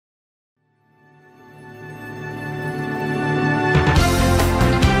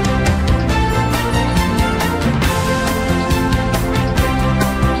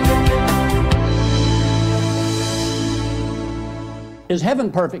Is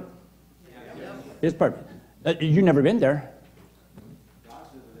heaven perfect? It's perfect. You've never been there.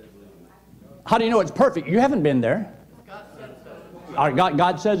 How do you know it's perfect? You haven't been there.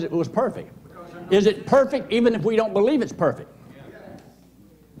 God says it was perfect. Is it perfect even if we don't believe it's perfect?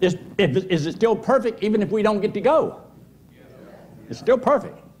 Is it still perfect even if we don't get to go? It's still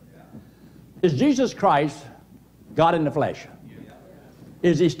perfect. Is Jesus Christ God in the flesh?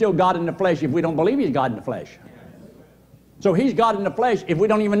 Is he still God in the flesh if we don't believe he's God in the flesh? So he's God in the flesh if we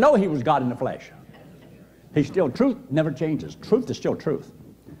don't even know he was God in the flesh. He's still truth, never changes. Truth is still truth.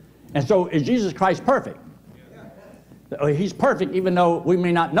 And so is Jesus Christ perfect? He's perfect even though we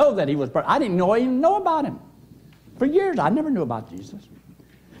may not know that he was perfect. I didn't even know about him. For years I never knew about Jesus.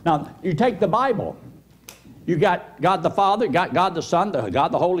 Now you take the Bible. You got God the Father, you got God the Son,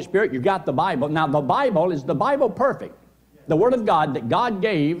 God the Holy Spirit, you got the Bible. Now the Bible, is the Bible perfect? The Word of God that God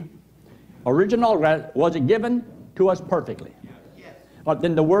gave, original, was it given to us perfectly? Yes. But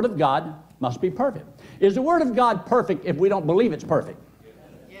then the Word of God must be perfect. Is the Word of God perfect if we don't believe it's perfect?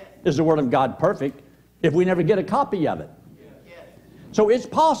 Yes. Is the Word of God perfect if we never get a copy of it? Yes. So it's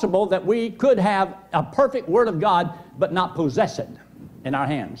possible that we could have a perfect Word of God but not possess it in our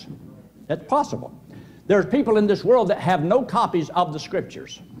hands. That's possible. There's people in this world that have no copies of the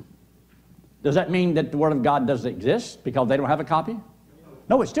Scriptures. Does that mean that the Word of God doesn't exist because they don't have a copy?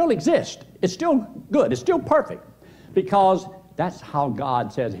 No, it still exists. It's still good. It's still perfect because that's how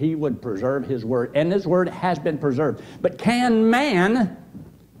God says he would preserve his Word, and his Word has been preserved. But can man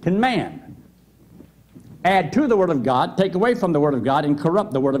add to the Word of God, take away from the Word of God, and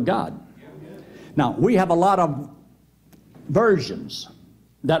corrupt the Word of God? Now, we have a lot of versions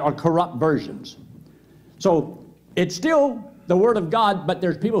that are corrupt versions. So it's still the Word of God, but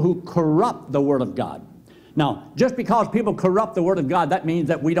there's people who corrupt the Word of God. Now, just because people corrupt the Word of God, that means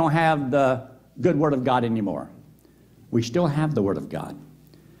that we don't have the good Word of God anymore. We still have the Word of God.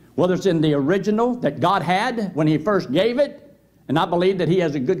 Whether it's in the original that God had when he first gave it, and I believe that he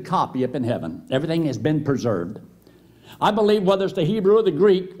has a good copy up in heaven. Everything has been preserved. I believe whether it's the Hebrew or the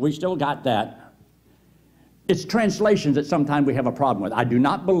Greek, we still got that. It's translations that sometimes we have a problem with. I do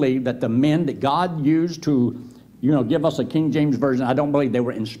not believe that the men that God used to, give us a King James Version, I don't believe they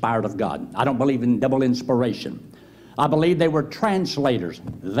were inspired of God. I don't believe in double inspiration. I believe they were translators.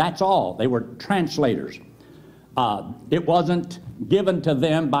 That's all. They were translators. It wasn't given to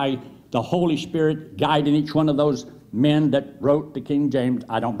them by the Holy Spirit guiding each one of those men that wrote the King James.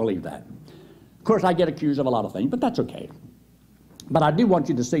 I don't believe that. Of course, I get accused of a lot of things, but that's okay. But I do want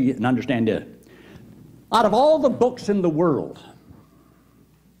you to see and understand this. Out of all the books in the world,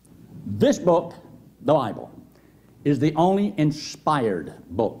 this book, the Bible, is the only inspired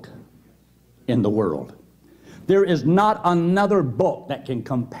book in the world. There is not another book that can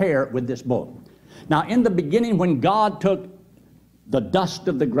compare with this book. Now, in the beginning, when God took the dust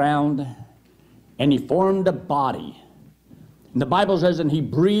of the ground and he formed a body, and the Bible says, and he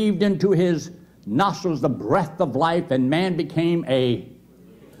breathed into his nostrils the breath of life, and man became a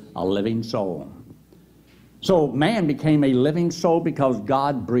living soul. So man became a living soul because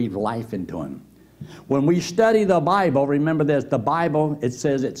God breathed life into him. When we study the Bible, remember this, the Bible, it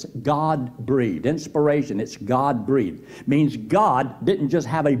says it's God-breathed. Inspiration, it's God-breathed. Means God didn't just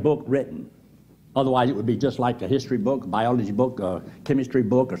have a book written. Otherwise, it would be just like a history book, a biology book, a chemistry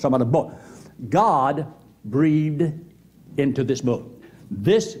book, or some other book. God breathed into this book.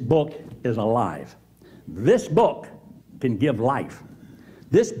 This book is alive. This book can give life.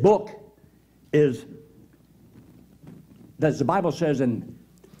 This book is, as the Bible says in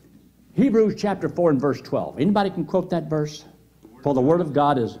Hebrews chapter 4 and verse 12. Anybody can quote that verse? For the Word of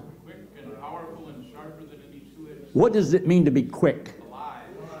God is quick and powerful and sharper than any two-edged sword. What does it mean to be quick? Alive.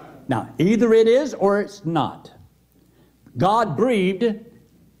 Now, either it is or it's not. God breathed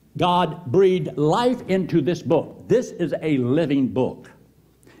life into this book. This is a living book.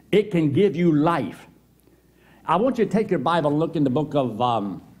 It can give you life. I want you to take your Bible and look in the book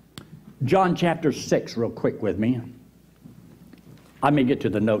of John chapter 6 real quick with me. I may get to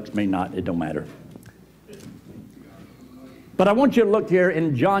the notes, may not, it don't matter. But I want you to look here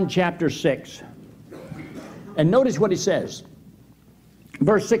in John chapter 6 and notice what he says.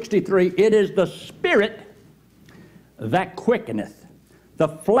 Verse 63, it is the Spirit that quickeneth, the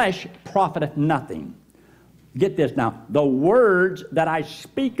flesh profiteth nothing. Get this now, the words that I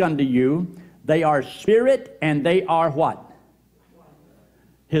speak unto you, they are spirit and they are what?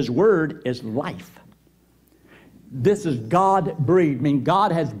 His word is life. This is God-breathed, meaning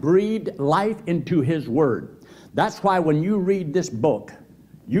God has breathed life into his word. That's why when you read this book,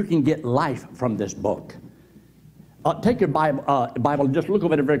 you can get life from this book. Take your Bible and just look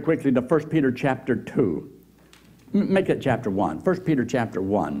over it very quickly to 1 Peter chapter 2. Make it chapter 1. 1 Peter chapter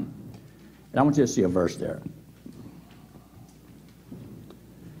 1. And I want you to see a verse there.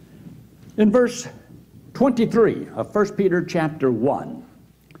 In verse 23 of 1 Peter chapter 1,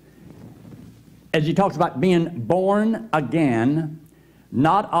 as he talks about being born again,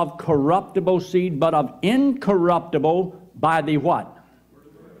 not of corruptible seed, but of incorruptible by the what?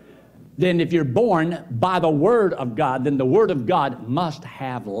 Then if you're born by the Word of God, then the Word of God must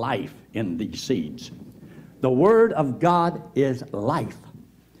have life in these seeds. The Word of God is life.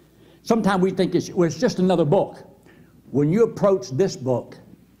 Sometimes we think it's just another book. When you approach this book,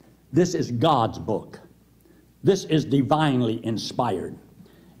 this is God's book. This is divinely inspired.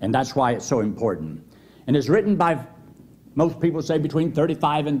 And that's why it's so important. And it's written by, most people say, between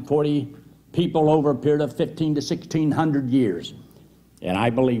 35 and 40 people over a period of 15 to 1600 years. And I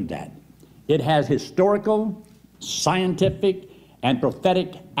believe that. It has historical, scientific, and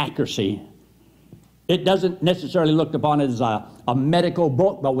prophetic accuracy. It doesn't necessarily look upon as a medical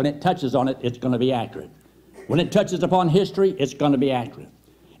book, but when it touches on it, it's going to be accurate. When it touches upon history, it's going to be accurate.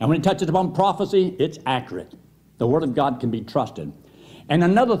 And when it touches upon prophecy, it's accurate. The Word of God can be trusted. And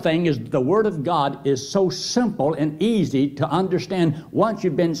another thing is the Word of God is so simple and easy to understand once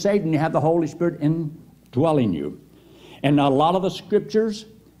you've been saved and you have the Holy Spirit indwelling you. And a lot of the scriptures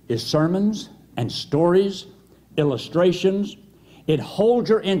is sermons and stories, illustrations. It holds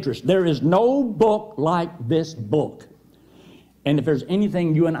your interest. There is no book like this book. And if there's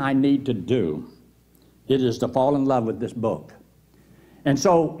anything you and I need to do, it is to fall in love with this book. And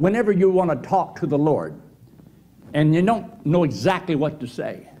so whenever you want to talk to the Lord and you don't know exactly what to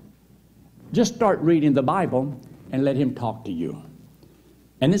say, just start reading the Bible and let Him talk to you.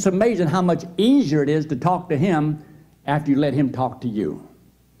 And it's amazing how much easier it is to talk to Him after you let Him talk to you.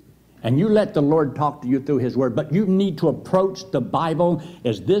 And you let the Lord talk to you through His Word, but you need to approach the Bible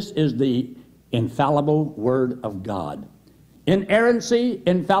as this is the infallible Word of God. Inerrancy,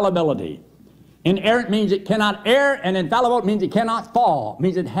 infallibility. Inerrant means it cannot err, and infallible means it cannot fall,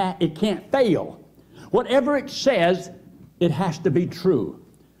 means it can't fail. Whatever it says, it has to be true.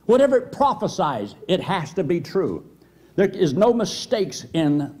 Whatever it prophesies, it has to be true. There is no mistakes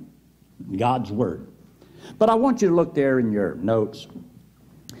in God's Word. But I want you to look there in your notes,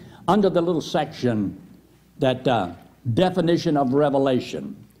 under the little section, that definition of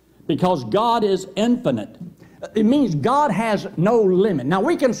revelation. Because God is infinite. It means God has no limit. Now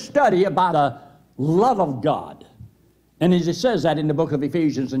we can study about a love of God. And as it says that in the book of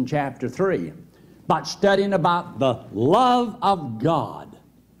Ephesians in chapter 3. About studying about the love of God.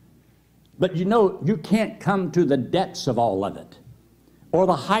 But you know, you can't come to the depths of all of it. Or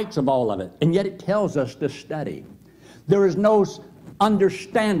the heights of all of it. And yet it tells us to study. There is no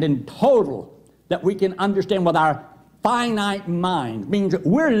understanding total that we can understand with our finite mind. It means that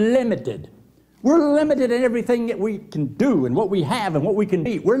we're limited. We're limited in everything that we can do and what we have and what we can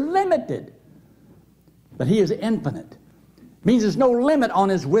be. We're limited. But He is infinite. It means there's no limit on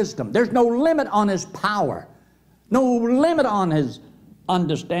His wisdom. There's no limit on His power. No limit on His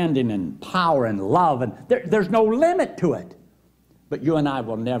understanding and power and love. And there's no limit to it. But you and I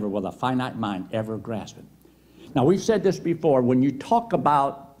will never, with a finite mind, ever grasp it. Now, we've said this before. When you talk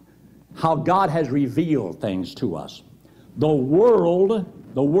about how God has revealed things to us, the world,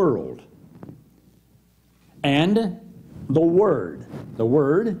 and the Word, and the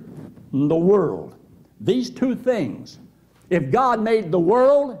world, these two things, if God made the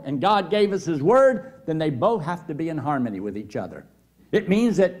world and God gave us His Word, then they both have to be in harmony with each other. It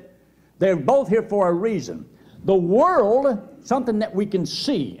means that they're both here for a reason. The world, something that we can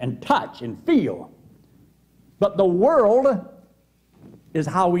see and touch and feel. But the world is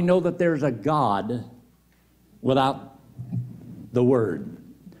how we know that there's a God without the Word.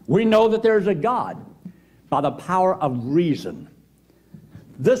 We know that there's a God by the power of reason.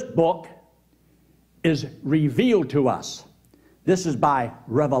 This book is revealed to us. This is by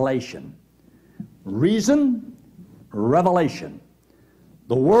revelation. Reason, revelation.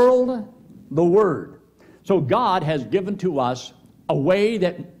 The world, the Word. So God has given to us a way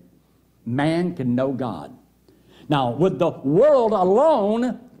that man can know God. Now, with the world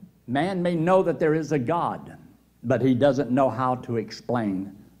alone, man may know that there is a God, but he doesn't know how to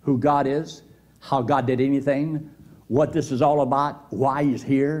explain who God is, how God did anything, what this is all about, why He's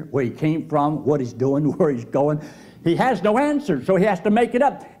here, where He came from, what He's doing, where He's going. He has no answer, so he has to make it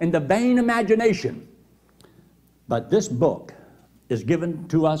up in the vain imagination. But this book is given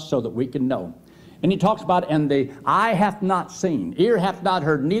to us so that we can know. And he talks about, and the eye hath not seen, ear hath not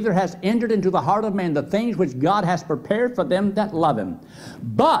heard, neither has entered into the heart of man the things which God has prepared for them that love Him.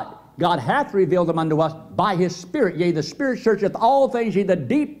 But God hath revealed them unto us by His Spirit. Yea, the Spirit searcheth all things, yea, the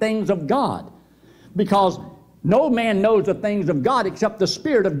deep things of God. Because No man knows the things of God except the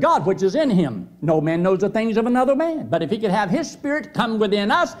Spirit of God which is in him. No man knows the things of another man. But if he could have his Spirit come within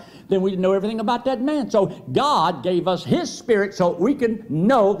us, then we'd know everything about that man. So God gave us his Spirit so we can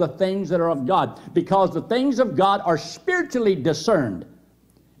know the things that are of God. Because the things of God are spiritually discerned.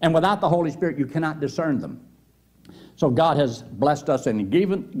 And without the Holy Spirit, you cannot discern them. So God has blessed us and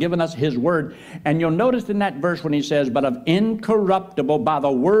given us his word. And you'll notice in that verse when he says, but of incorruptible by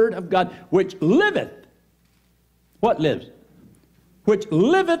the word of God, which liveth. What lives? Which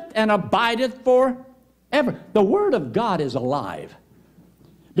liveth and abideth forever. The word of God is alive.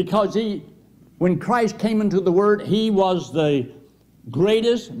 Because when Christ came into the word, he was the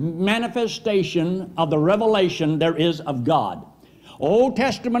greatest manifestation of the revelation there is of God. Old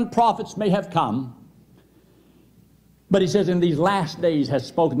Testament prophets may have come, but he says, in these last days has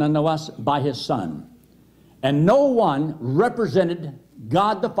spoken unto us by his Son. And no one represented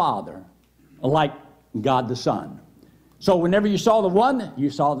God the Father like God the Son. So whenever you saw the one,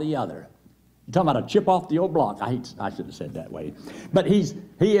 you saw the other. You're talking about a chip off the old block. I should have said that way. But he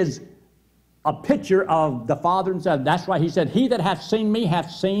is a picture of the Father himself. That's why he said, he that hath seen me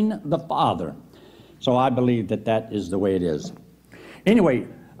hath seen the Father. So I believe that that is the way it is. Anyway,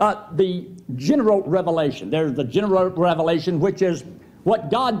 the general revelation. There's the general revelation, which is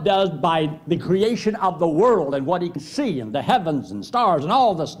what God does by the creation of the world and what he can see and the heavens and stars and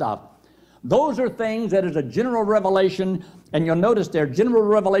all the stuff. Those are things that is a general revelation, and you'll notice there, general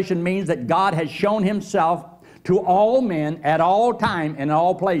revelation means that God has shown himself to all men at all time and in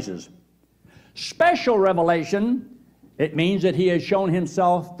all places. Special revelation, it means that he has shown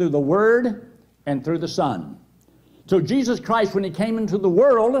himself through the Word and through the Son. So Jesus Christ, when he came into the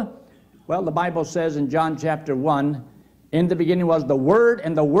world, well, the Bible says in John chapter 1, in the beginning was the Word,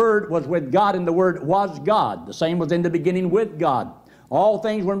 and the Word was with God, and the Word was God. The same was in the beginning with God. All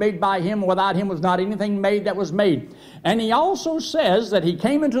things were made by him. Without him was not anything made that was made. And he also says that he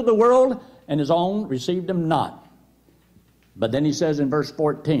came into the world and his own received him not. But then he says in verse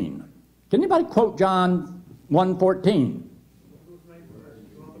 14. Can anybody quote John 1:14?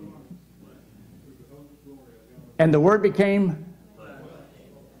 And the Word became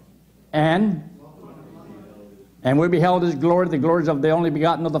and we beheld his glory, the glories of the only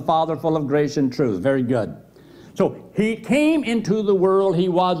begotten of the Father, full of grace and truth. Very good. So he came into the world, he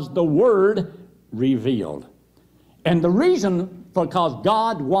was the Word revealed. And the reason, because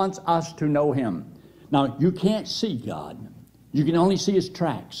God wants us to know him. Now, you can't see God. You can only see his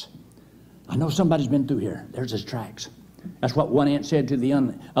tracks. I know somebody's been through here. There's his tracks. That's what one ant said to the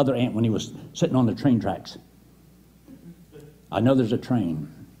other ant when he was sitting on the train tracks. I know there's a train.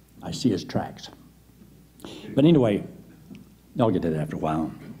 I see his tracks. But anyway, I'll get to that after a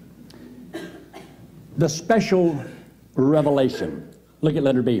while. The special revelation. Look at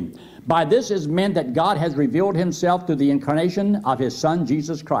letter B. By this is meant that God has revealed himself through the incarnation of his Son,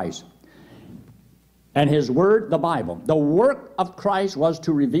 Jesus Christ. And his Word, the Bible. The work of Christ was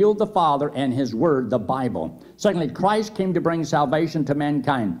to reveal the Father and his Word, the Bible. Secondly, Christ came to bring salvation to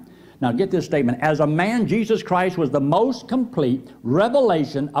mankind. Now get this statement. As a man, Jesus Christ was the most complete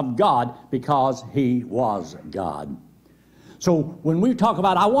revelation of God because he was God. So when we talk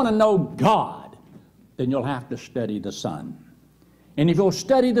about, I want to know God, then you'll have to study the Son. And if you'll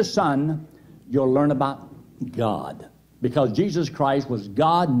study the Son, you'll learn about God. Because Jesus Christ was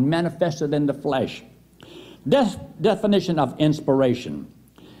God manifested in the flesh. Definition of inspiration.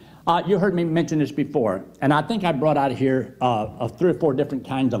 You heard me mention this before, and I think I brought out here 3 or 4 different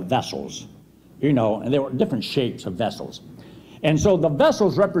kinds of vessels. You know, and there were different shapes of vessels. And so the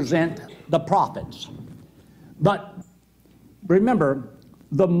vessels represent the prophets. But remember,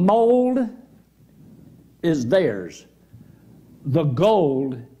 the mold is theirs. The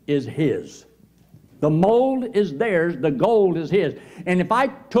gold is his. The mold is theirs, the gold is his. And if I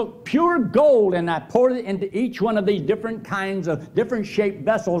took pure gold and I poured it into each one of these different kinds of different shaped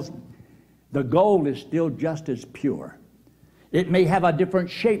vessels, the gold is still just as pure. It may have a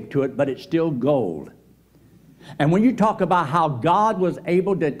different shape to it, but it's still gold. And when you talk about how God was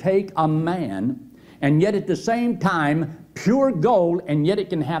able to take a man and yet at the same time pure gold, and yet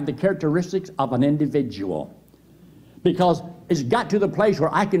it can have the characteristics of an individual. Because it's got to the place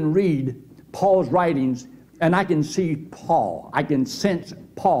where I can read Paul's writings, and I can see Paul. I can sense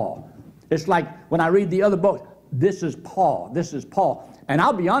Paul. It's like when I read the other books, this is Paul, this is Paul. And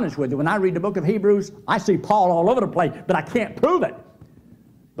I'll be honest with you, when I read the book of Hebrews, I see Paul all over the place, but I can't prove it.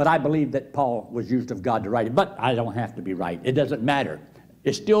 But I believe that Paul was used of God to write it. But I don't have to be right. It doesn't matter.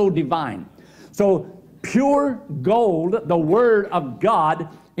 It's still divine. So pure gold, the Word of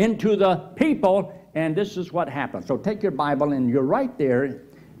God, into the people, and this is what happens. So take your Bible, and you're right there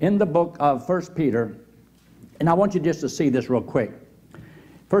in the book of 1 Peter, And I want you just to see this real quick.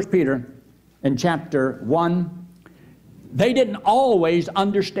 1 Peter in chapter 1, they didn't always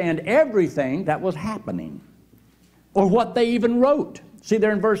understand everything that was happening or what they even wrote. See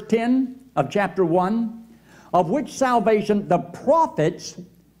there in verse 10 of chapter 1, of which salvation the prophets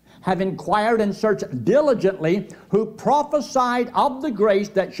have inquired and searched diligently, who prophesied of the grace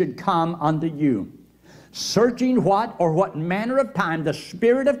that should come unto you, searching what or what manner of time the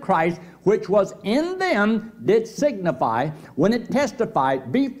Spirit of Christ which was in them did signify, when it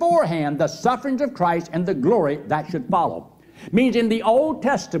testified beforehand the sufferings of Christ and the glory that should follow. Means in the Old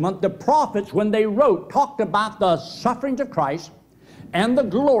Testament, the prophets, when they wrote, talked about the sufferings of Christ and the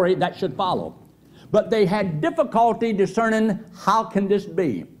glory that should follow. But they had difficulty discerning, how can this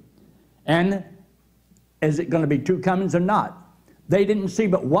be? And is it going to be two comings or not? They didn't see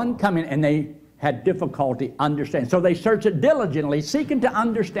but one coming, and they had difficulty understanding. So they searched it diligently, seeking to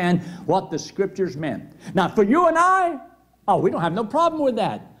understand what the Scriptures meant. Now, for you and I, oh, we don't have no problem with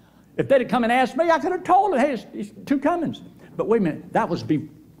that. If they'd have come and asked me, I could have told them, hey, it's two comings. But wait a minute,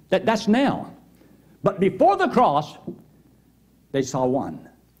 that's now. But before the cross, they saw one.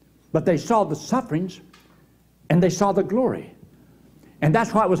 But they saw the sufferings, and they saw the glory. And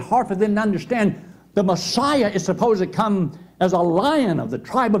that's why it was hard for them to understand the Messiah is supposed to come as a lion of the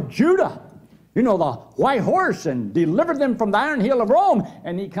tribe of Judah. You know, the white horse, and deliver them from the iron heel of Rome.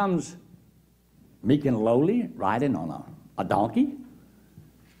 And he comes meek and lowly, riding on a donkey.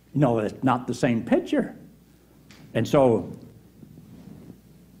 You know, it's not the same picture. And so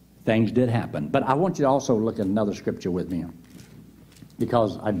things did happen. But I want you to also look at another scripture with me,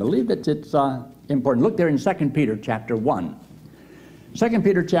 because I believe that it's important. Look there in 2 Peter chapter 1. 2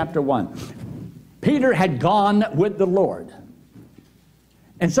 Peter chapter 1. Peter had gone with the Lord.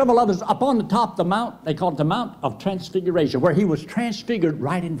 And several others up on the top of the mount, they called it the Mount of Transfiguration, where he was transfigured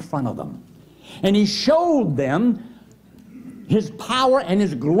right in front of them. And he showed them his power and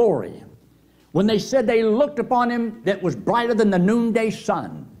his glory. When they said they looked upon him, that was brighter than the noonday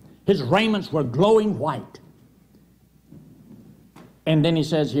sun. His raiments were glowing white. And then he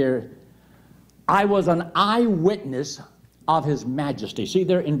says here, I was an eyewitness of his majesty. See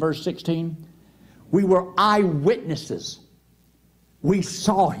there in verse 16? We were eyewitnesses. We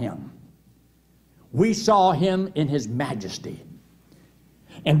saw him. We saw him in his majesty.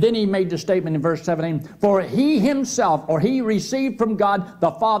 And then he made the statement in verse 17, for he himself, or he received from God the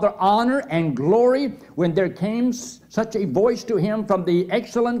Father honor and glory when there came such a voice to him from the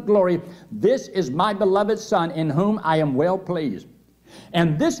excellent glory, this is my beloved Son, in whom I am well pleased.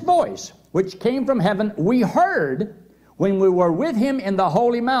 And this voice, which came from heaven, we heard when we were with him in the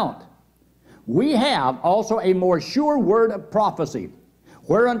holy mount. We have also a more sure word of prophecy,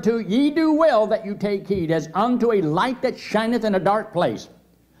 whereunto ye do well that you take heed, as unto a light that shineth in a dark place,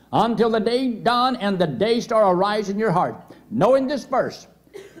 until the day dawn and the day star arise in your heart. Knowing this verse,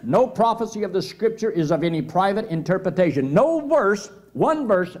 no prophecy of the Scripture is of any private interpretation. No verse, one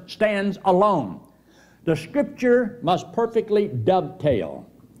verse, stands alone. The Scripture must perfectly dovetail.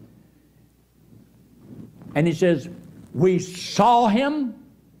 And he says, we saw him,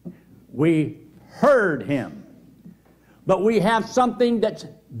 we heard him. But we have something that's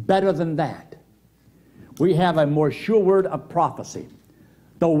better than that. We have a more sure word of prophecy.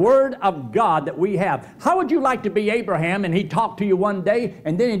 The Word of God that we have. How would you like to be Abraham and he talked to you one day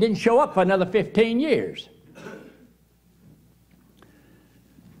and then he didn't show up for another 15 years?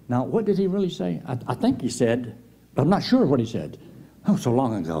 Now, what did he really say? I think he said, but I'm not sure what he said. Oh, so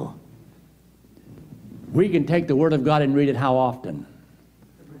long ago. We can take the Word of God and read it how often?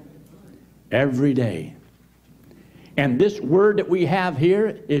 Every day. And this Word that we have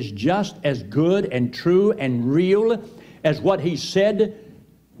here is just as good and true and real as what he said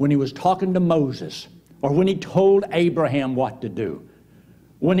when he was talking to Moses, or when he told Abraham what to do,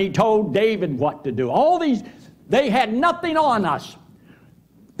 when he told David what to do. All these, they had nothing on us.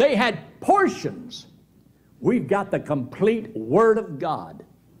 They had portions. We've got the complete Word of God,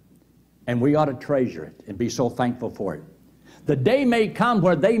 and we ought to treasure it and be so thankful for it. The day may come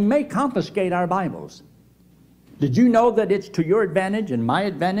where they may confiscate our Bibles. Did you know that it's to your advantage and my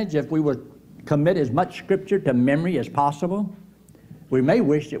advantage if we would commit as much Scripture to memory as possible? We may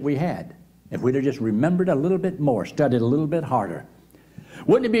wish that we had, if we'd have just remembered a little bit more, studied a little bit harder.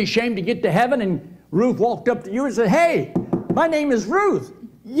 Wouldn't it be a shame to get to heaven and Ruth walked up to you and said, hey, my name is Ruth.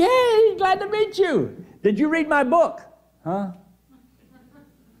 Yay, glad to meet you. Did you read my book? Huh?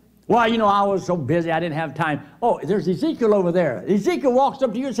 Well, you know, I was so busy I didn't have time. Oh, there's Ezekiel over there. Ezekiel walks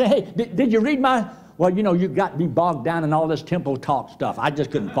up to you and says, hey, did you read my... Well, you know, you got me bogged down in all this temple talk stuff. I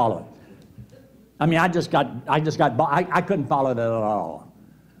just couldn't follow it. I mean, I couldn't follow it at all.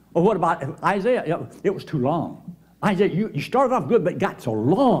 Or what about Isaiah? It was too long. Isaiah, you started off good, but it got so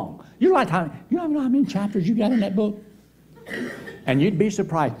long. You know how many chapters you got in that book? And you'd be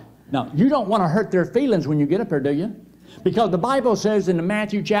surprised. Now, you don't want to hurt their feelings when you get up there, do you? Because the Bible says in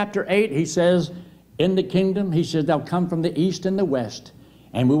Matthew chapter 8, he says, in the kingdom, he says, they'll come from the east and the west,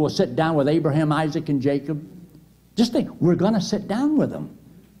 and we will sit down with Abraham, Isaac, and Jacob. Just think, we're going to sit down with them.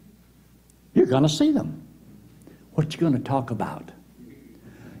 You're going to see them. What you going to talk about?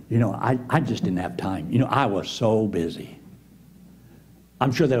 You know, I just didn't have time. You know, I was so busy.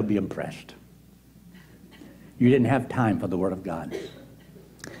 I'm sure they'll be impressed. You didn't have time for the Word of God.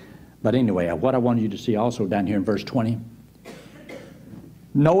 But anyway, what I wanted you to see also down here in verse 20,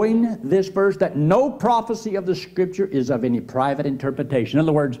 knowing this verse, that no prophecy of the Scripture is of any private interpretation. In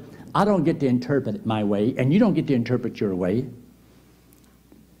other words, I don't get to interpret it my way, and you don't get to interpret your way.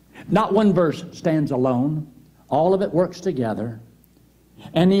 Not one verse stands alone. All of it works together.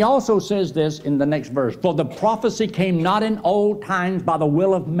 And he also says this in the next verse, for the prophecy came not in old times by the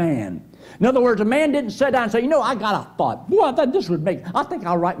will of man. In other words, a man didn't sit down and say, you know, I got a thought. Boy, I thought this would make, I think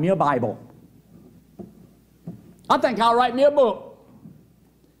I'll write me a Bible. I think I'll write me a book.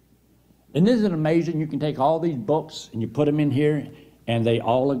 And isn't it amazing? You can take all these books and you put them in here and they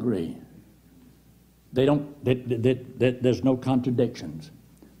all agree. They don't, there's no contradictions.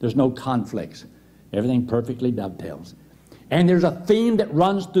 There's no conflicts. Everything perfectly dovetails. And there's a theme that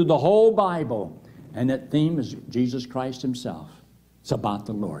runs through the whole Bible. And that theme is Jesus Christ himself. It's about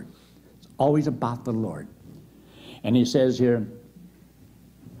the Lord. It's always about the Lord. And he says here,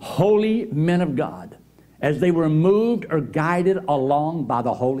 holy men of God, as they were moved or guided along by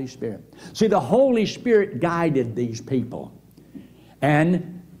the Holy Spirit. See, the Holy Spirit guided these people.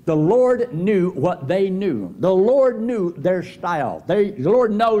 And the Lord knew what they knew. The Lord knew their style. The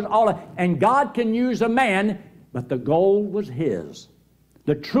Lord knows all of it. And God can use a man, but the goal was his.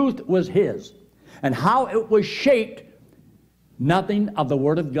 The truth was his. And how it was shaped, nothing of the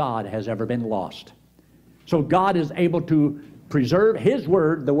Word of God has ever been lost. So God is able to preserve his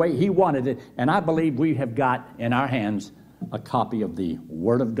Word the way he wanted it. And I believe we have got in our hands a copy of the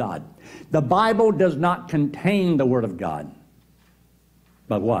Word of God. The Bible does not contain the Word of God.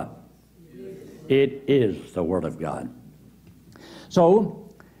 But what? It is the Word of God. So,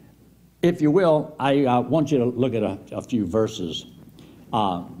 if you will, I want you to look at a few verses,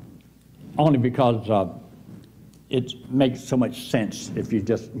 only because it makes so much sense if you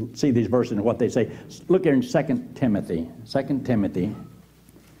just see these verses and what they say. Look here in 2 Timothy,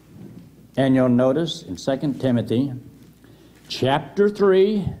 and you'll notice in 2 Timothy chapter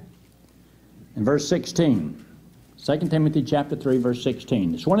 3 and verse 16. 2 Timothy chapter 3, verse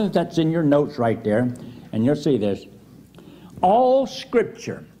 16. It's one that's in your notes right there, and you'll see this. All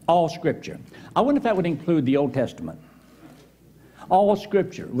Scripture. I wonder if that would include the Old Testament. All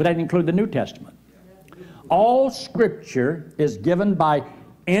Scripture. Would that include the New Testament? All Scripture is given by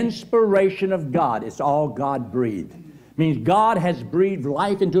inspiration of God. It's all God-breathed. It means God has breathed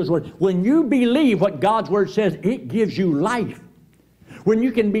life into his Word. When you believe what God's Word says, it gives you life. When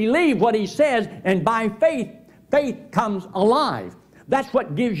you can believe what he says, and by faith, faith comes alive. That's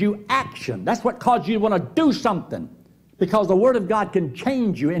what gives you action. That's what causes you to want to do something. Because the Word of God can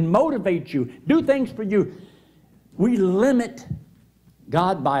change you and motivate you, do things for you. We limit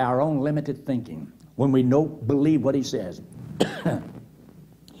God by our own limited thinking when we don't believe what he says.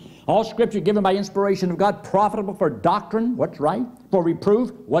 All Scripture given by inspiration of God, profitable for doctrine, what's right, for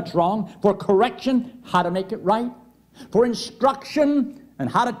reproof, what's wrong, for correction, how to make it right, for instruction, and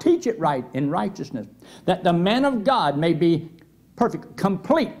how to teach it right in righteousness, that the man of God may be perfect,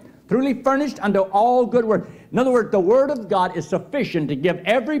 complete, truly furnished unto all good work. In other words, the Word of God is sufficient to give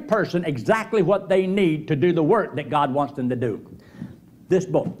every person exactly what they need to do the work that God wants them to do. This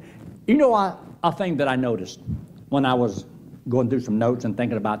book. You know a thing that I noticed when I was going through some notes and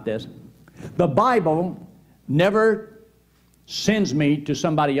thinking about this? The Bible never sends me to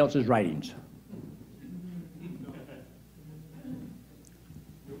somebody else's writings.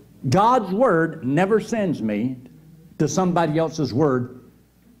 God's Word never sends me to somebody else's Word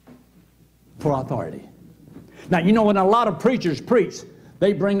for authority. Now, you know, when a lot of preachers preach,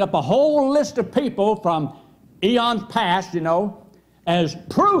 they bring up a whole list of people from eons past, you know, as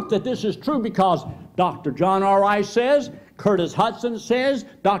proof that this is true because Dr. John R. Rice says, Curtis Hudson says,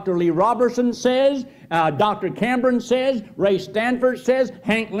 Dr. Lee Robertson says, Dr. Cameron says, Ray Stanford says,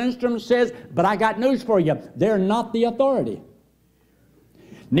 Hank Lindstrom says, but I got news for you. They're not the authority.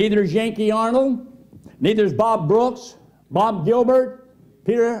 Neither is Yankee Arnold, neither is Bob Brooks, Bob Gilbert,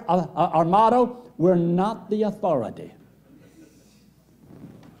 Peter Armato. We're not the authority.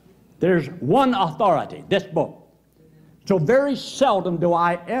 There's one authority, this book. So very seldom do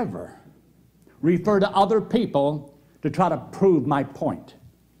I ever refer to other people to try to prove my point,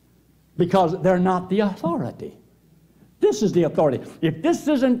 because they're not the authority. This is the authority. If this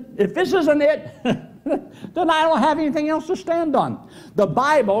isn't it, then I don't have anything else to stand on. The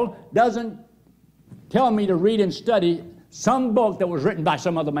Bible doesn't tell me to read and study some book that was written by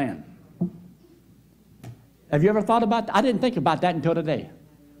some other man. Have you ever thought about that? I didn't think about that until today.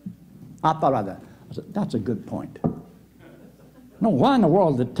 I thought about that. I said, that's a good point. No, why in the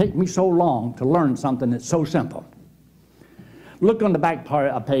world did it take me so long to learn something that's so simple? Look on the back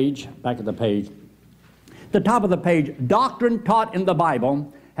of the page. The top of the page, doctrine taught in the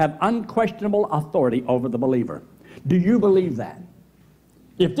Bible have unquestionable authority over the believer. Do you believe that?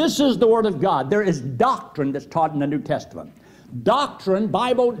 If this is the Word of God, there is doctrine that's taught in the New Testament. Doctrine,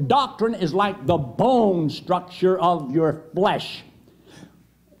 Bible doctrine, is like the bone structure of your flesh.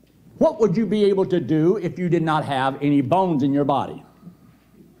 What would you be able to do if you did not have any bones in your body?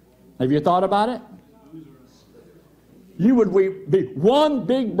 Have you thought about it? You would be one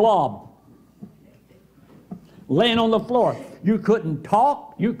big blob laying on the floor. You couldn't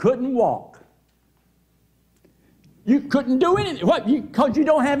talk, you couldn't walk. You couldn't do anything. What? Because you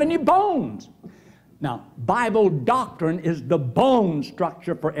don't have any bones. Now, Bible doctrine is the bone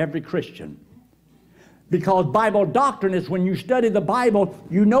structure for every Christian. Because Bible doctrine is when you study the Bible,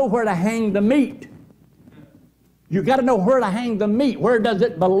 you know where to hang the meat. You got to know where to hang the meat. Where does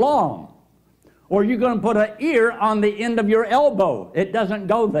it belong? Or you're going to put an ear on the end of your elbow. It doesn't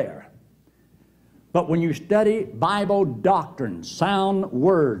go there. But when you study Bible doctrine, sound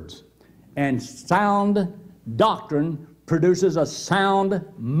words, and sound doctrine produces a sound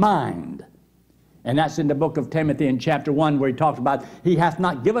mind. And that's in the book of Timothy in chapter 1, where he talks about, he hath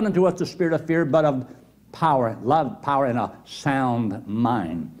not given unto us the spirit of fear, but of power, love, power, and a sound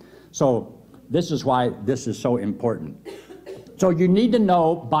mind. So this is why this is so important. So you need to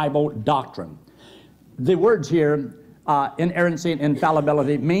know Bible doctrine. The words here, inerrancy and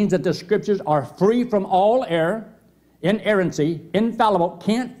infallibility, means that the Scriptures are free from all error. Inerrancy, infallible,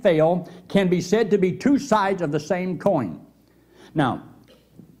 can't fail, can be said to be two sides of the same coin. Now,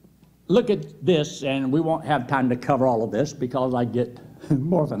 look at this, and we won't have time to cover all of this because I get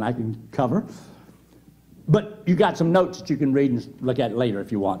more than I can cover. But you got some notes that you can read and look at later if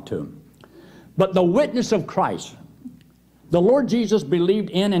you want to. But the witness of Christ, the Lord Jesus believed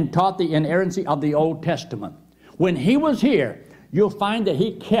in and taught the inerrancy of the Old Testament. When he was here, you'll find that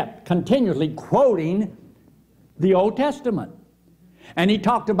he kept continually quoting the Old Testament. And he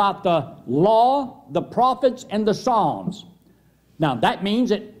talked about the law, the prophets, and the Psalms. Now, that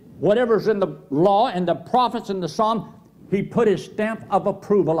means that whatever's in the law and the prophets and the Psalm, he put his stamp of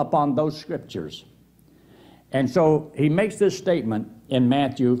approval upon those scriptures. And so he makes this statement in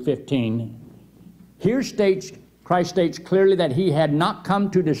Matthew 15. Here Christ states clearly that he had not come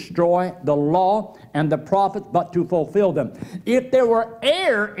to destroy the law and the prophets, but to fulfill them. If there were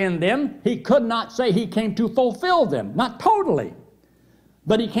error in them, he could not say he came to fulfill them. Not totally.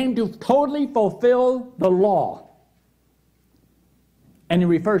 But he came to totally fulfill the law. And he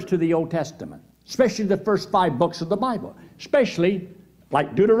refers to the Old Testament, especially the first 5 books of the Bible, especially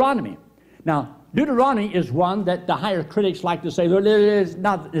like Deuteronomy. Now, Deuteronomy is one that the higher critics like to say, well,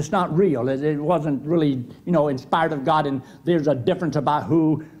 it's not real. It wasn't really, inspired of God, and there's a difference about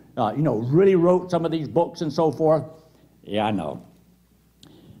who, really wrote some of these books and so forth. Yeah, I know.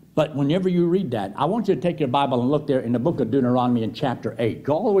 But whenever you read that, I want you to take your Bible and look there in the book of Deuteronomy in chapter 8.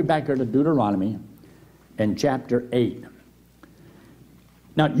 Go all the way back there to Deuteronomy in chapter 8.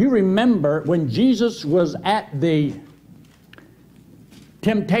 Now, you remember when Jesus was at the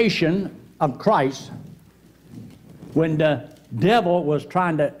temptation of Christ, when the devil was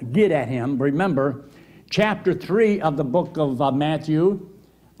trying to get at him. Remember, chapter 3 of the book of Matthew,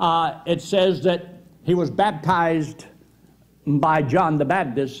 it says that he was baptized by John the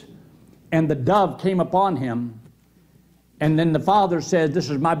Baptist, and the dove came upon him. And then the Father says, this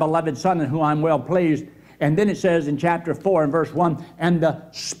is my beloved Son in whom I'm well pleased. And then it says in chapter 4 and verse 1, and the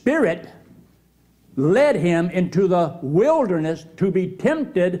Spirit led him into the wilderness to be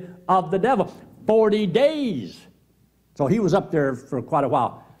tempted of the devil 40 days. So he was up there for quite a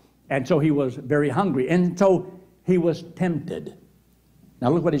while. And so he was very hungry. And so he was tempted. Now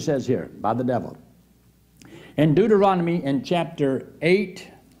look what he says here, by the devil. In Deuteronomy in chapter 8,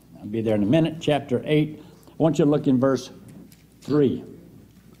 I'll be there in a minute, chapter 8, I want you to look in verse 3.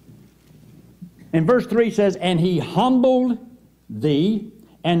 In verse 3 says, and he humbled thee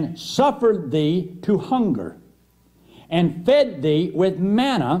and suffered thee to hunger, and fed thee with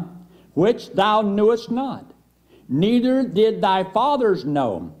manna, which thou knewest not, neither did thy fathers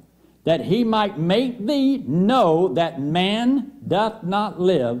know, that he might make thee know that man doth not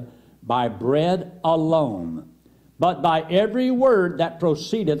live by bread alone, but by every word that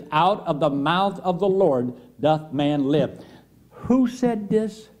proceedeth out of the mouth of the Lord doth man live. Who said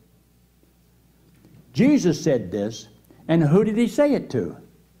this? Jesus said this, and who did he say it to?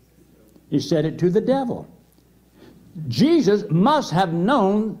 He said it to the devil. Jesus must have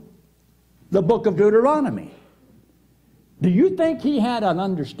known the book of Deuteronomy. Do you think he had an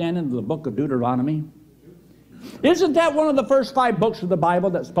understanding of the book of Deuteronomy? Isn't that one of the first 5 books of the Bible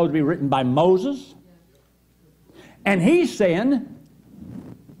that's supposed to be written by Moses? And he's saying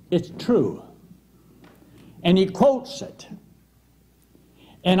it's true. And he quotes it.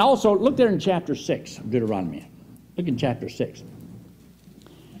 And also, look there in chapter 6 of Deuteronomy. Look in chapter 6.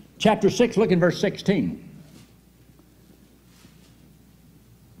 Chapter 6, look in verse 16.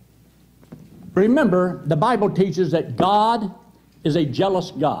 Remember, the Bible teaches that God is a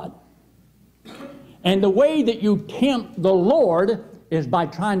jealous God. And the way that you tempt the Lord is by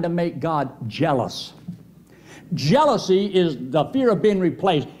trying to make God jealous. Jealousy is the fear of being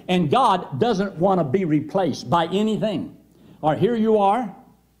replaced, and God doesn't want to be replaced by anything. All right, here you are,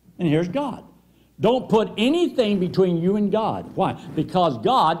 and here's God. Don't put anything between you and God. Why? Because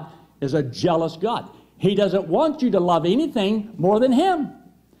God is a jealous God. He doesn't want you to love anything more than Him.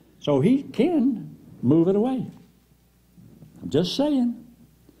 So He can move it away. I'm just saying.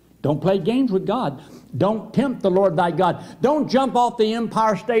 Don't play games with God. Don't tempt the Lord thy God. Don't jump off the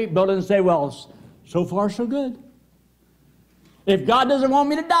Empire State Building and say, well, so far so good. If God doesn't want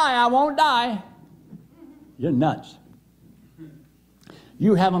me to die, I won't die. You're nuts.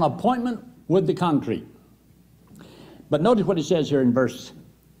 You have an appointment with the concrete. But notice what he says here in verse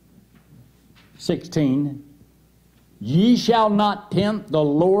 16. Ye shall not tempt the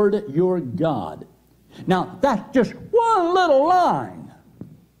Lord your God. Now, that's just one little line.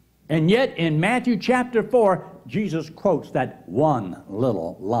 And yet, in Matthew chapter 4, Jesus quotes that one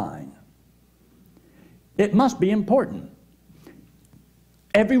little line. It must be important.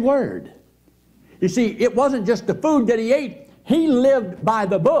 Every word. You see, it wasn't just the food that he ate. He lived by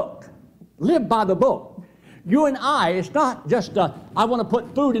the book. Lived by the book. You and I, it's not just I want to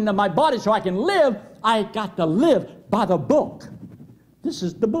put food into my body so I can live. I got to live by the book. This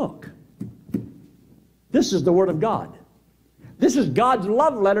is the book. This is the Word of God. This is God's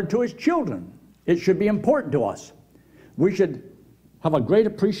love letter to His children. It should be important to us. We should have a great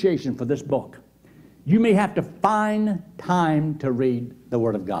appreciation for this book. You may have to find time to read the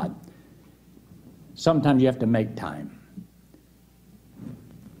Word of God. Sometimes you have to make time.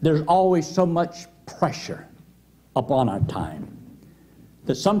 There's always so much pressure upon our time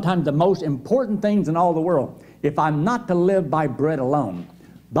that sometimes the most important things in all the world, if I'm not to live by bread alone,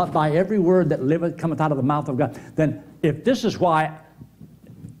 but by every word that liveth cometh out of the mouth of God, then if this is why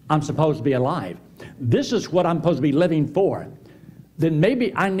I'm supposed to be alive, this is what I'm supposed to be living for, then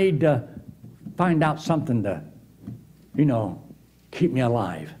maybe I need to find out something to, keep me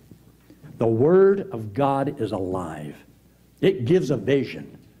alive. The Word of God is alive. It gives a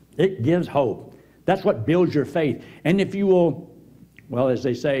vision. It gives hope. That's what builds your faith. And if you will, well, as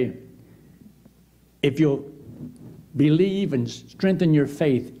they say, if you'll believe and strengthen your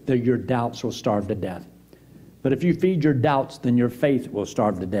faith, then your doubts will starve to death. But if you feed your doubts, then your faith will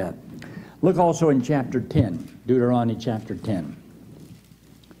starve to death. Look also in chapter 10, Deuteronomy chapter 10.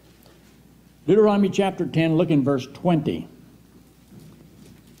 Deuteronomy chapter 10, look in verse 20.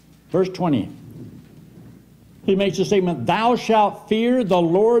 Verse 20. He makes a statement, thou shalt fear the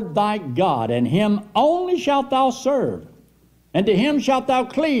Lord thy God, and Him only shalt thou serve. And to Him shalt thou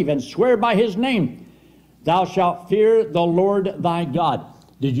cleave, and swear by His name. Thou shalt fear the Lord thy God.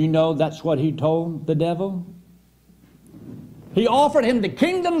 Did you know that's what he told the devil? He offered him the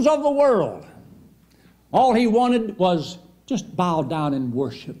kingdoms of the world. All he wanted was just bow down and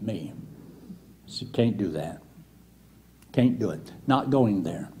worship me. He said, can't do that. Can't do it. Not going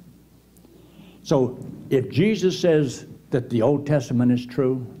there. So if Jesus says that the Old Testament is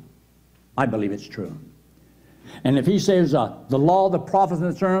true, I believe it's true. And if he says the law, the prophets,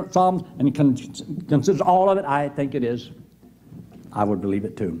 and the Psalms, and he considers all of it, I think it is. I would believe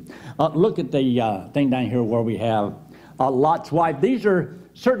it too. Look at the thing down here where we have Lot's wife. These are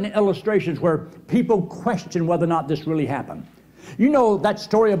certain illustrations where people question whether or not this really happened. You know that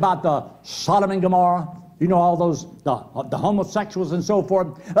story about the Sodom and Gomorrah? You know all those, the homosexuals and so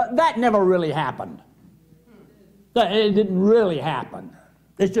forth? That never really happened. It didn't really happen.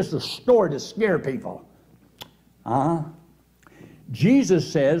 It's just a story to scare people.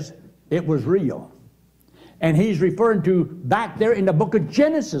 Jesus says it was real. And he's referring to back there in the book of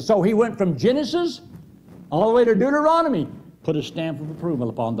Genesis. So he went from Genesis all the way to Deuteronomy. put a stamp of approval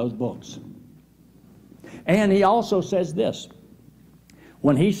upon those books. And he also says this.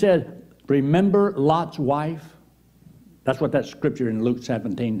 When he said, remember Lot's wife, that's what that scripture in Luke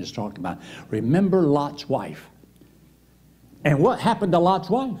 17 is talking about. Remember Lot's wife. And what happened to Lot's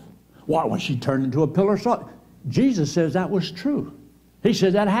wife? Well, when she turned into a pillar of salt. Jesus says that was true. He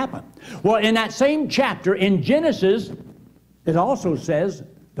says that happened. Well, in that same chapter in Genesis, it also says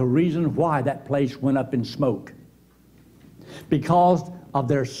the reason why that place went up in smoke. Because of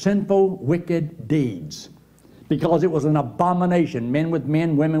their sinful, wicked deeds. Because it was an abomination, men with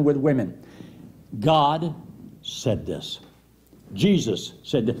men, women with women. God said this. Jesus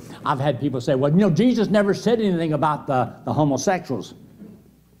said this. I've had people say, well, you know, Jesus never said anything about the homosexuals.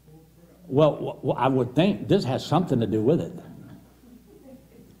 Well, I would think this has something to do with it.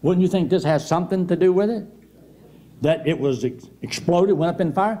 Wouldn't you think this has something to do with it? That it was exploded, went up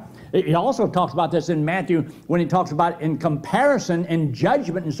in fire? He also talks about this in Matthew when he talks about in comparison, in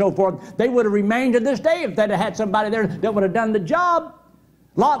judgment and so forth. They would have remained to this day if they'd have had somebody there that would have done the job.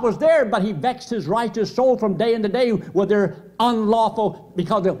 Lot was there, but he vexed his righteous soul from day into day with their unlawful,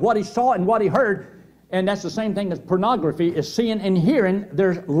 because of what he saw and what he heard. And that's the same thing as pornography, is seeing and hearing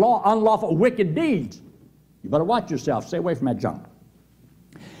their unlawful, wicked deeds. You better watch yourself. Stay away from that junk.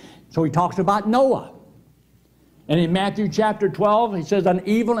 So he talks about Noah. And in Matthew chapter 12, he says, an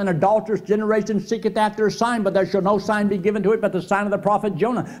evil and adulterous generation seeketh after a sign, but there shall no sign be given to it but the sign of the prophet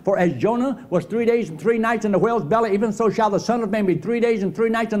Jonah. For as Jonah was 3 days and 3 nights in the whale's belly, even so shall the Son of Man be 3 days and 3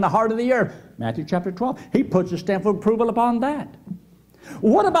 nights in the heart of the earth. Matthew chapter 12. He puts a stamp of approval upon that.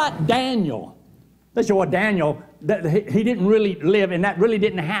 What about Daniel? They say, well, Daniel, he didn't really live, and that really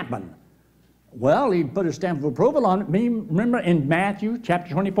didn't happen. Well, he put a stamp of approval on it. Remember in Matthew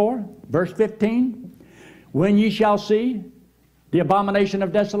chapter 24, verse 15? When ye shall see the abomination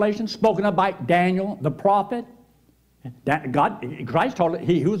of desolation, spoken of by Daniel the prophet. Christ told it,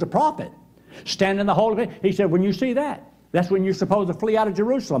 he who was a prophet, stand in the holy place. He said, when you see that, that's when you're supposed to flee out of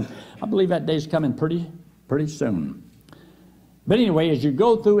Jerusalem. I believe that day's coming pretty soon. But anyway, as you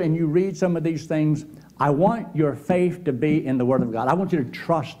go through and you read some of these things, I want your faith to be in the Word of God. I want you to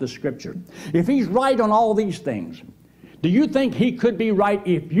trust the Scripture. If he's right on all these things, do you think he could be right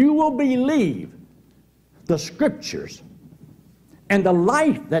if you will believe the Scriptures and the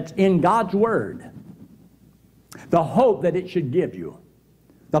life that's in God's Word, the hope that it should give you,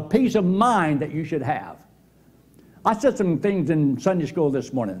 the peace of mind that you should have? I said some things in Sunday school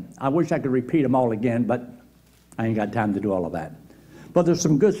this morning. I wish I could repeat them all again, but I ain't got time to do all of that. But there's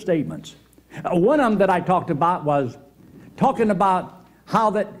some good statements. One of them that I talked about was talking about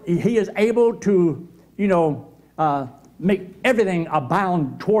how that he is able to, make everything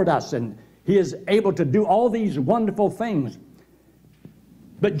abound toward us, and he is able to do all these wonderful things.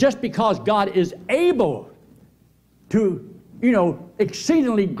 But just because God is able to,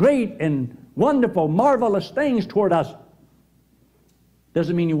 exceedingly great and wonderful, marvelous things toward us,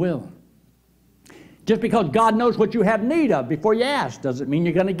 doesn't mean he will. Just because God knows what you have need of before you ask doesn't mean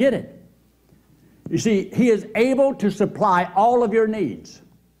you're going to get it. You see, he is able to supply all of your needs,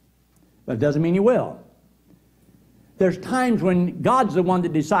 but it doesn't mean he will. There's times when God's the one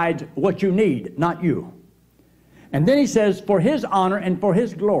that decides what you need, not you. And then he says, for his honor and for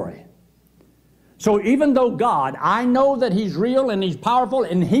his glory. So even though God, I know that he's real and he's powerful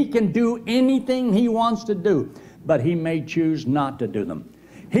and he can do anything he wants to do, but he may choose not to do them.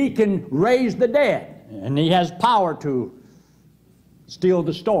 He can raise the dead, and he has power to still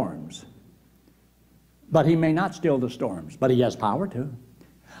the storms. But he may not still the storms, but he has power to.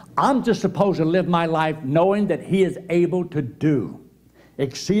 I'm just supposed to live my life knowing that he is able to do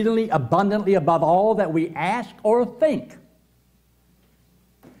exceedingly abundantly above all that we ask or think.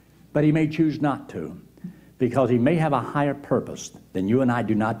 But he may choose not to, because he may have a higher purpose than you and I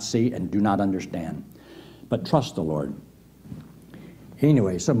do not see and do not understand. But trust the Lord.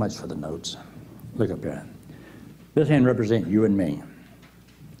 Anyway, so much for the notes. Look up here. This hand represents you and me.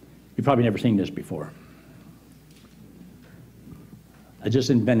 You've probably never seen this before. I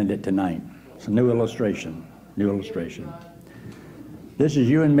just invented it tonight. It's a new illustration. New illustration. This is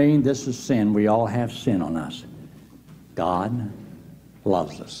you and me. This is sin. We all have sin on us. God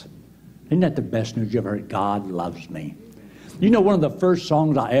loves us. Isn't that the best news you ever heard? God loves me. You know, one of the first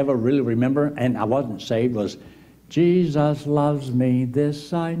songs I ever really remember, and I wasn't saved, was Jesus loves me,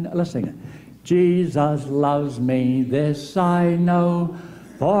 this I know. Let's sing it. Jesus loves me, this I know,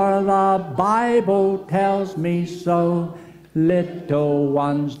 for the Bible tells me so. Little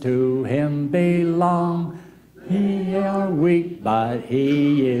ones to him belong. He are weak, but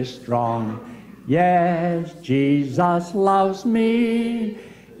he is strong. Yes, Jesus loves me.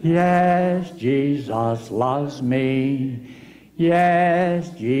 Yes, Jesus loves me. Yes,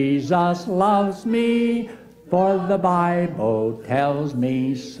 Jesus loves me, for the Bible tells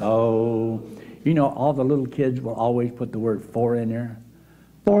me so. You know, all the little kids will always put the word "for" in there.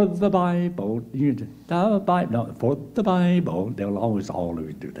 For the Bible, for the Bible. They'll always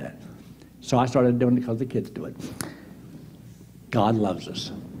do that. So I started doing it because the kids do it. God loves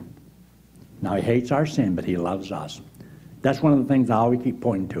us. Now, He hates our sin, but He loves us. That's one of the things I always keep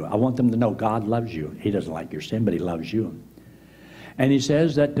pointing to. I want them to know God loves you. He doesn't like your sin, but He loves you. And He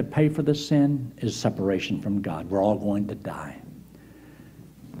says that to pay for the sin is separation from God. We're all going to die.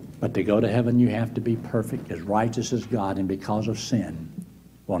 But to go to heaven, you have to be perfect, as righteous as God, and because of sin,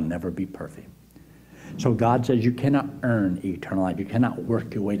 will never be perfect. So God says you cannot earn eternal life. You cannot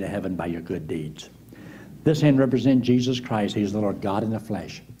work your way to heaven by your good deeds. This hand represents Jesus Christ. He's the Lord God in the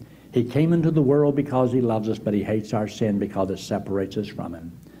flesh. He came into the world because He loves us, but He hates our sin because it separates us from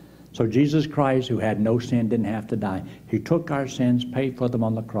Him. So Jesus Christ, who had no sin, didn't have to die. He took our sins, paid for them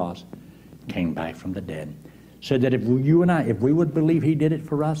on the cross, came back from the dead. Said that if you and I, if we would believe He did it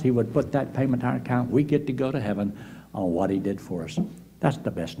for us, He would put that payment on our account. We get to go to heaven on what He did for us. That's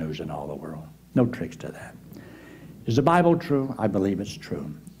the best news in all the world. No tricks to that. Is the Bible true? I believe it's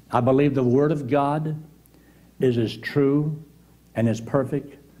true. I believe the Word of God is as true and as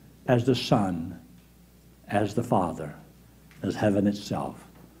perfect as the Son, as the Father, as heaven itself.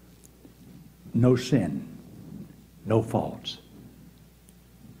 No sin, no faults.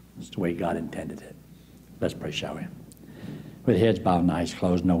 It's the way God intended it. Let's pray, shall we? With heads bowed and eyes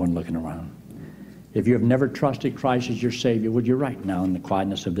closed, no one looking around. If you have never trusted Christ as your Savior, would you right now in the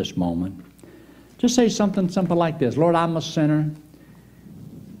quietness of this moment, just say something simple like this: Lord, I'm a sinner,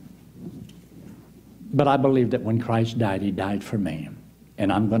 but I believe that when Christ died, He died for me.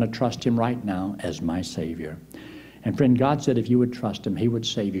 And I'm going to trust Him right now as my Savior. And friend, God said if you would trust Him, He would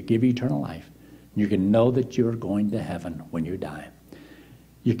save you, give you eternal life. You can know that you're going to heaven when you die.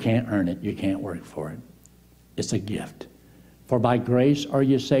 You can't earn it. You can't work for it. It's a gift. For by grace are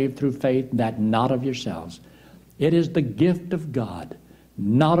you saved through faith, that not of yourselves. It is the gift of God,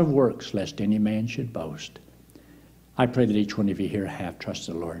 not of works, lest any man should boast. I pray that each one of you here have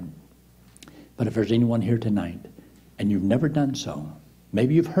trusted the Lord. But if there's anyone here tonight and you've never done so,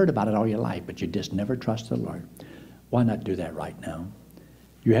 maybe you've heard about it all your life, but you just never trusted the Lord, why not do that right now?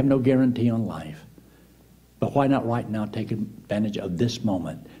 You have no guarantee on life. But why not right now take advantage of this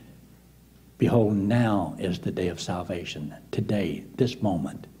moment? Behold, now is the day of salvation. Today, this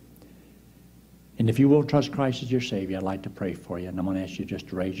moment. And if you will trust Christ as your Savior, I'd like to pray for you. And I'm going to ask you just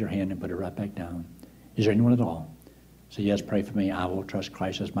to raise your hand and put it right back down. Is there anyone at all? Say, yes, pray for me. I will trust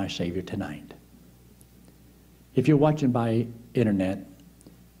Christ as my Savior tonight. If you're watching by internet,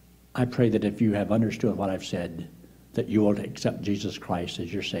 I pray that if you have understood what I've said, that you will accept Jesus Christ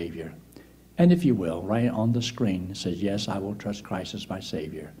as your Savior. And if you will, right on the screen, it says, yes, I will trust Christ as my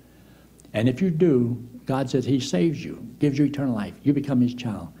Savior. And if you do, God says He saves you, gives you eternal life. You become His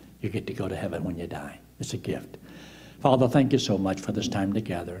child. You get to go to heaven when you die. It's a gift. Father, thank you so much for this time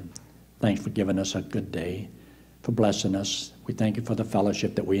together. Thanks for giving us a good day, for blessing us. We thank you for the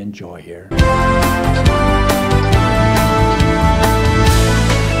fellowship that we enjoy here.